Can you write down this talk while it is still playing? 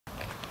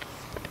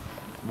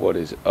What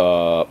is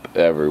up,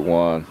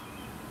 everyone?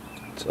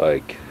 It's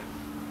like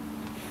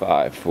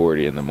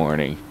 5:40 in the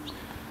morning,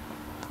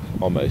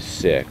 almost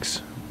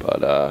 6,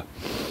 but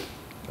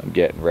I'm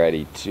getting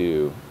ready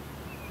to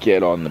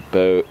get on the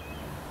boat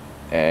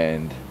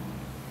and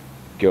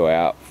go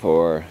out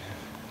for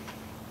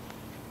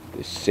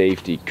the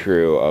safety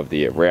crew of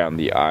the Around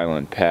the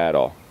Island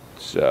paddle.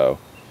 So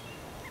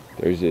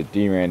there's a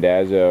Di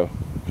Randazzo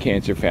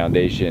Cancer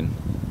Foundation,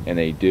 and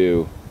they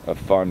do a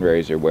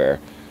fundraiser where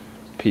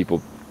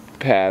people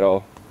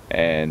paddle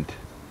and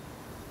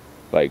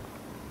like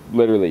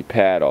literally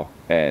paddle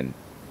and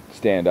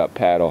stand up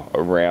paddle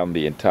around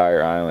the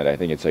entire island. I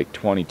think it's like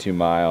 22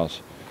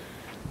 miles,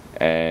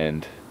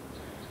 and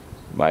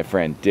my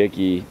friend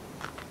Dickie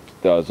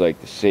does like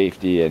the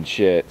safety and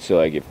shit, so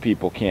like if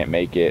people can't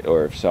make it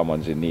or if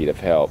someone's in need of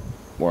help,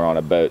 we're on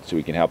a boat so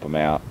we can help them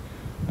out.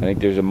 I think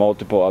there's a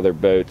multiple other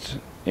boats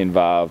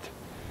involved,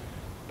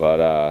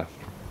 but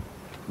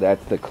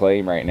that's the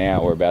claim right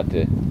now. We're about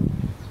to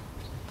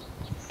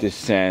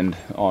descend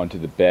onto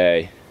the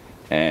bay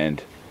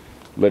and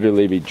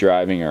literally be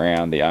driving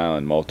around the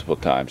island multiple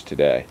times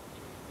today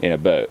in a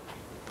boat.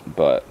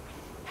 But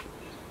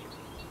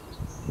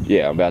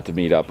yeah, I'm about to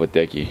meet up with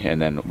Dickie, and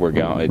then we're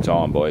going. It's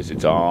on, boys.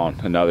 It's on.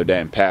 Another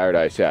day in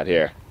paradise out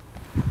here.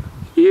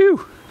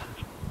 Phew!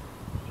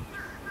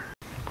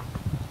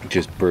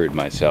 Just brewed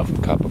myself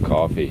a cup of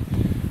coffee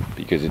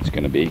because it's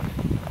going to be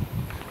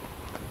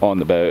on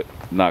the boat.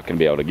 Not going to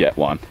be able to get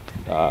one.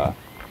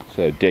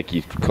 So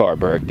Dickie's car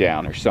broke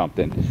down or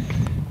something,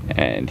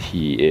 and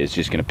he is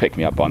just going to pick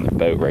me up on the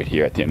boat right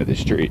here at the end of the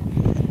street.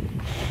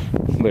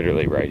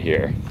 Literally right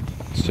here.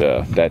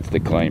 So that's the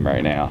claim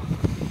right now.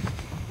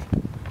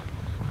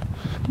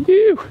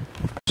 Phew.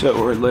 So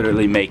we're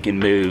literally making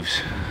moves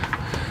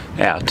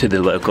out to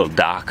the local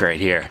dock right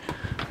here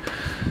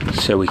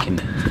so we can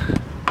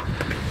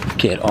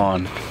get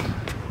on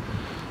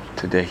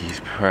to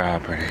Dickie's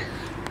property.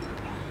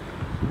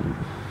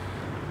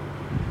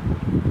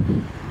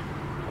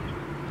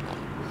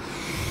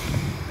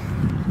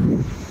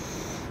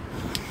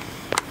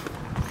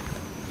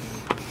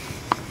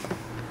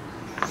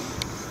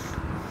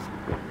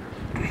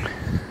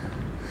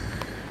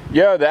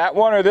 Yo, that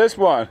one or this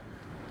one?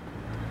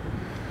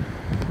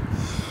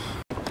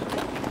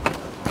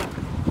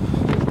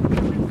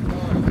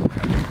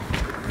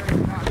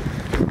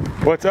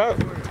 What's up?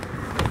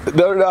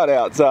 They're not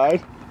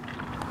outside.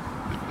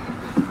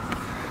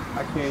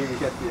 I can't even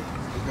get the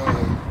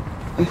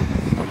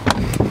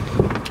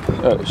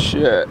Oh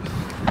shit.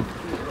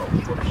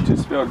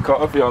 Just spilled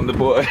coffee on the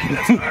boy.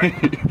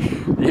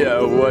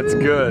 Yo, what's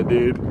good,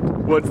 dude?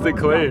 What's the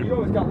claim? You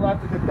always got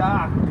left at the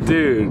dock.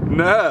 Dude,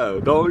 no,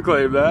 don't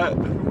claim that.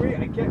 Wait,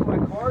 I get my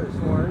car this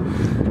morning.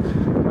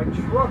 My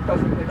truck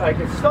doesn't, like,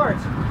 it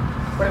starts,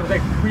 but it was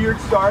like weird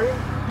starting.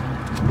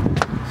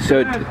 So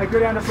And I go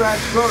down to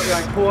Brad's boat and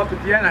I pull up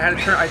at the end.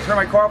 I turn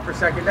my car off for a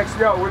second. Next thing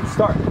you know, it wouldn't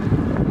start.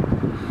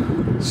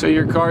 So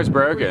your car's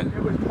broken.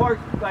 It was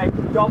parked like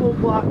double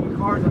blocking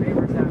cars on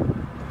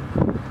Abraham.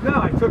 No,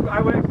 I had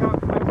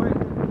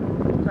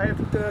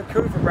the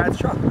code for Brad's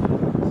truck.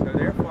 So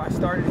therefore I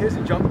started his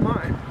and jumped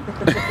mine.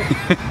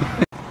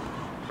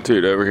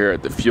 Dude, over here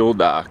at the fuel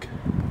dock,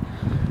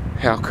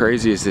 how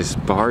crazy is this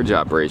barge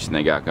operation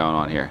they got going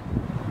on here?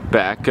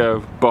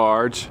 Backhoe,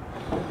 barge,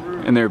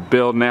 and they're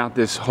building out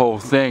this whole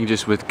thing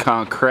just with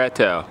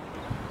concreto.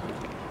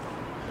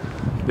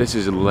 This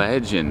is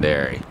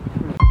legendary.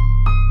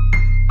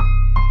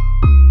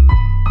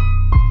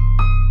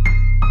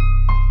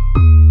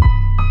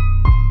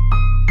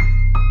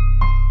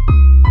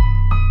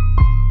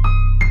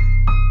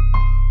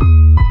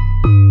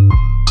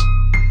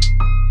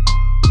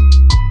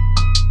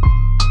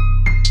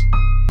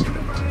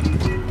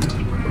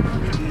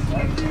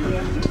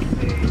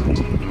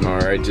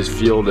 Alright, just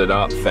fueled it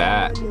up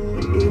fat.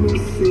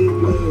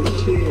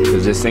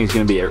 Because this thing's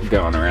gonna be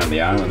going around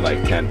the island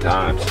like 10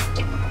 times.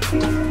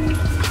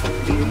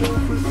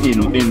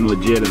 In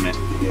legitimate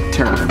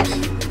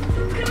terms.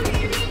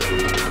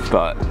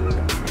 But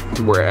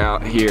we're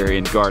out here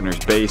in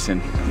Gardner's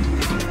Basin.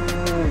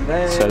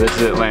 So this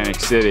is Atlantic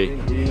City.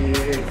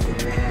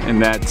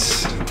 And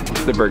that's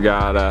the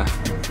Brigada,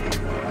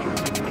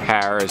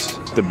 Harris,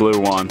 the blue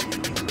one.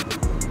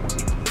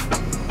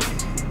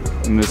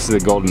 And this is the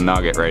Golden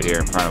Nugget right here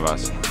in front of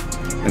us,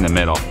 in the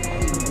middle.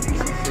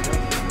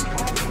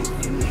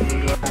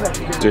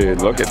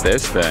 Dude, look at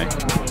this thing.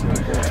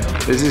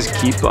 This is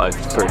Keep Life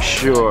for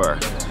sure.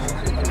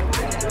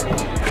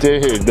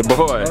 Dude, the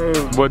boy,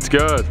 what's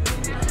good?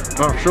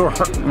 Oh, sure.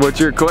 What's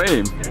your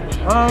claim?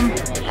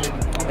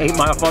 8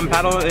 Mile fun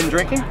paddle and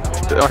drinking?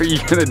 Are you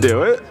gonna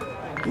do it?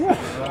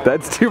 Yeah.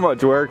 That's too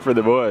much work for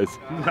the boys.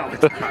 No,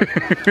 it's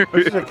not.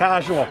 This is a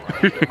casual.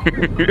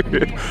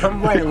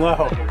 I'm laying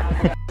low.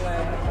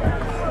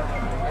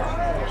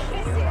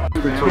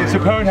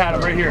 Sapone had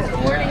him right here.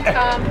 Morning,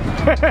 Tom.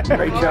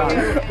 Great job.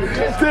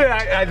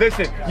 Dude,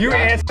 listen, you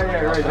asked.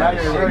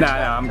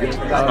 Nah, I'm good.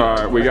 All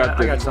right, we got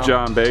the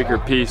John Baker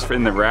piece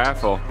in the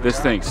raffle. This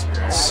thing's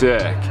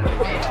sick.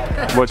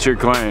 What's your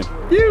claim?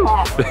 You.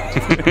 For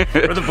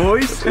the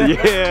boys?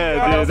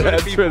 Yeah, dude,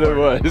 that's for the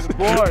boys.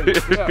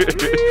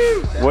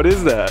 What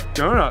is that?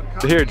 Donut.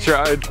 Here,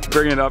 try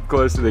bring it up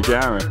close to the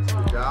camera.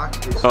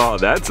 Oh,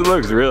 that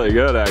looks really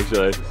good,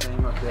 actually.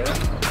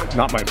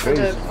 Not my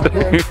face.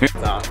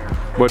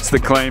 What's the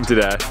claim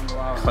today?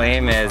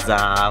 Claim is,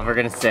 we're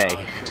gonna say.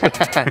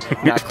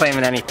 Not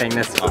claiming anything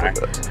this far.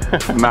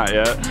 Not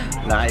yet.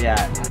 Not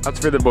yet. That's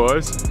for the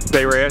boys.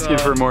 They were asking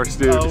for more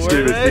Steve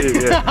Steve.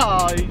 Yeah.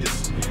 Oh, you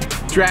just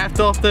draft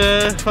off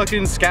the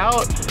fucking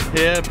scout.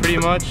 Yeah, pretty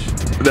much.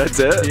 That's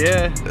it?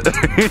 Yeah.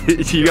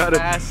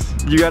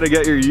 You gotta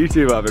get your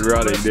YouTube up and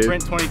running, dude.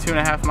 Sprint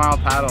 22.5 mile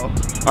paddle.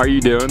 Are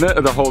you doing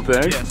it? The whole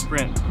thing? Yeah,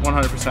 sprint,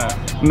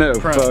 100%. No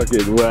Pro.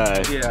 fucking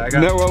way. Yeah, I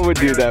got no one would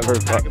do that for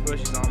Pack fun. of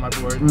bushes on my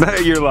board. No,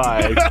 you're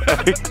lying.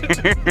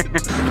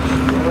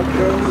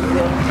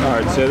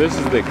 Alright, so this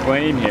is the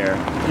claim here.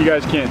 You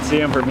guys can't see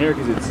them from here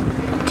because it's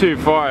too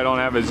far. I don't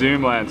have a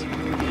zoom lens.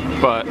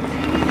 But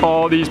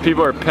all these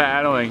people are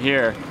paddling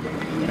here.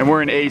 And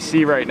we're in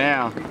AC right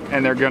now.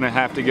 And they're gonna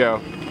have to go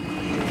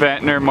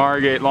Ventnor,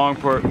 Margate,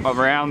 Longport,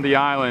 around the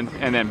island,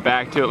 and then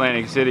back to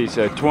Atlantic City.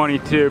 So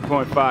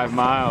 22.5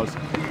 miles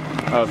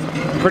of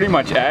pretty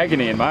much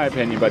agony in my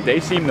opinion, but they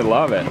seem to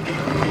love it.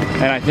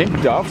 And I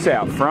think Duff's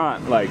out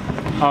front, like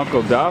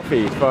Uncle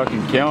Duffy's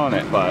fucking killing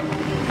it, but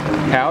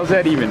how's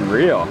that even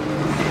real?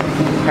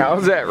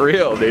 How's that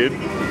real, dude?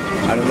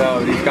 I don't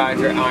know. These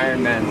guys are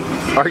Iron Men.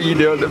 Are you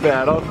doing the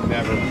paddle?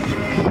 Never.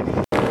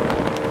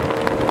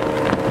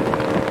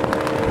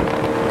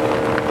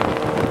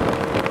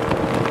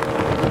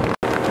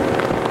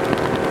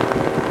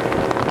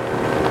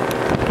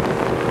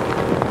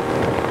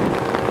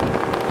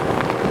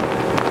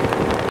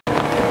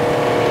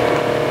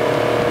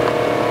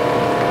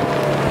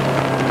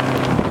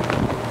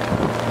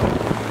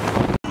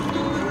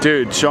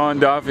 Dude, Sean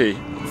Duffy,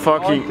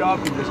 fucking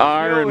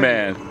Iron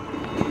Man.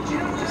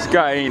 This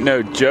guy ain't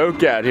no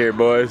joke out here,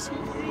 boys.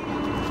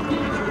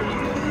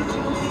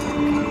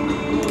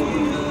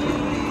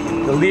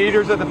 The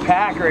leaders of the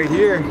pack right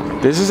here.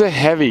 This is a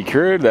heavy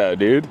crew though,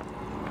 dude.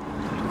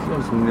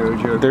 There's no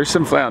joke. There's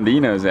some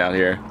Floundinos out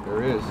here.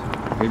 There is.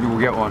 Maybe we'll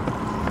get one.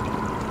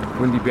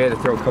 Wouldn't be bad to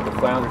throw a couple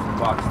flounders in the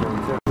box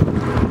there too.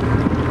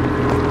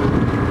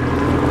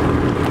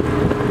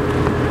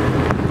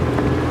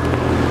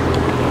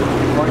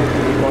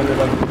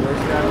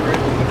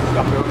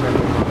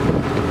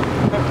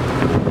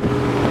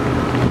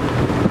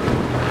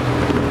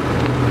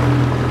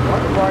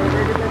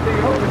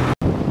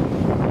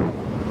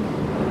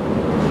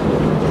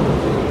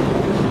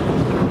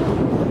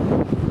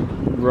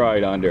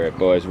 Right under it,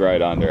 boys,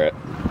 right under it.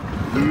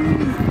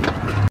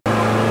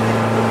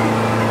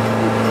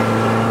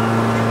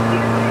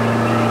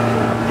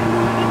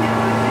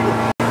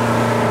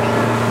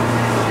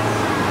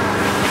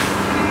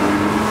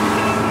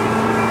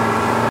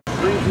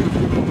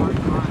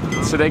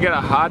 So they got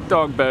a hot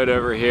dog boat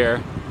over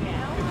here.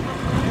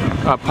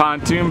 A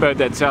pontoon boat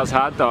that sells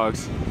hot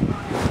dogs.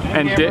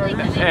 And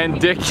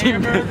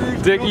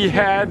Dickie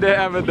had to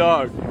have a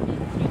dog.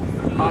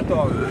 Hot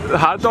dog. The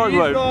hot dog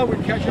boat. Dog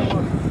with ketchup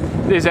on it.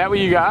 Is that what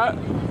you got?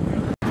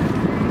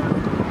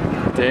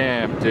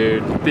 Damn,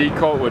 dude. The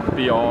Colt would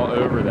be all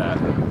over that.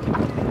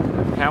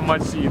 How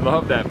much do you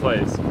love that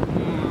place?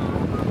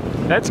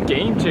 That's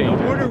game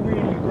changer. Water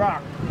weenie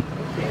rock.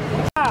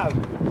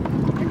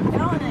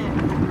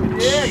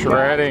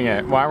 Shredding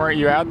it. Why weren't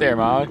you out there,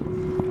 Molly? I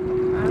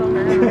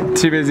don't know.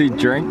 Too busy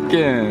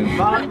drinking.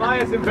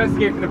 Maya's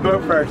investigating the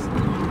boat first.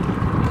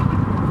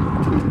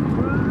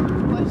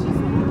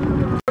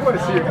 I want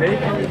to see her make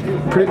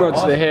it. Pretty much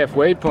the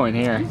halfway point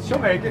here She'll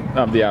make it.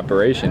 of the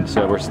operation.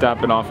 So we're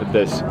stopping off at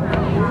this,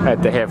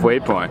 at the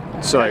halfway point.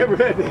 So like,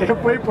 We're at the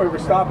halfway point. We're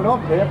stopping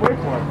off at the halfway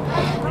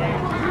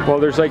point. well,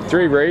 there's like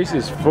 3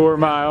 races, 4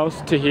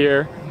 miles to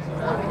here,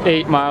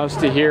 8 miles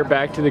to here,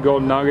 back to the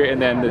Golden Nugget,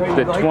 and then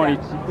the 20.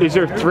 Is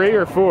there 3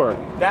 or 4?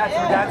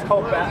 That's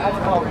called ballet.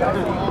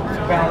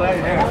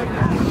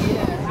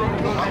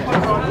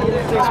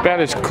 It's about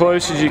as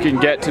close as you can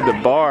get to the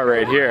bar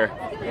right here.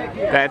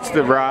 That's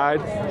the ride,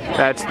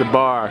 that's the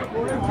bar.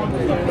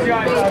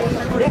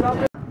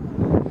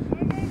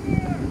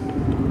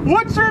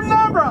 What's your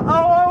number?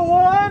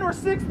 001 or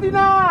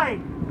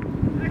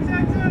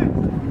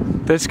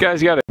 69? This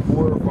guy's got a $4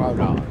 or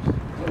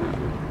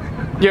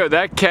 $5. Yo,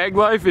 that keg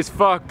life is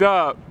fucked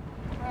up.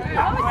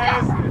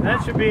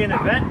 That should be an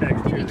event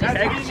next year.